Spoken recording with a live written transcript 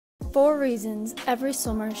4 reasons every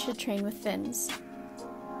swimmer should train with fins.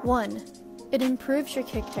 1. It improves your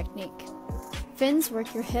kick technique. Fins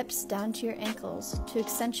work your hips down to your ankles to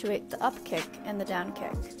accentuate the up kick and the down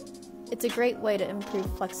kick. It's a great way to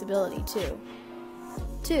improve flexibility too.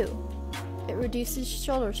 2. It reduces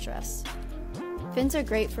shoulder stress. Fins are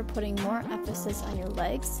great for putting more emphasis on your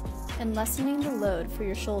legs and lessening the load for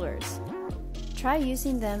your shoulders. Try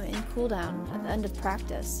using them in cool down at the end of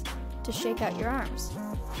practice to shake out your arms.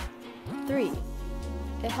 3.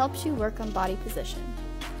 It helps you work on body position.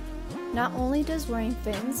 Not only does wearing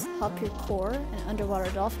fins help your core and underwater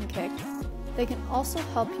dolphin kick, they can also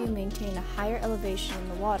help you maintain a higher elevation in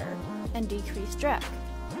the water and decrease drag.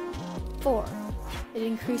 4. It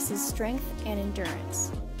increases strength and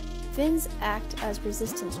endurance. Fins act as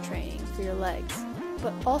resistance training for your legs,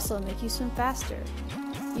 but also make you swim faster.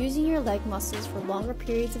 Using your leg muscles for longer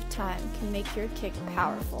periods of time can make your kick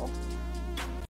powerful.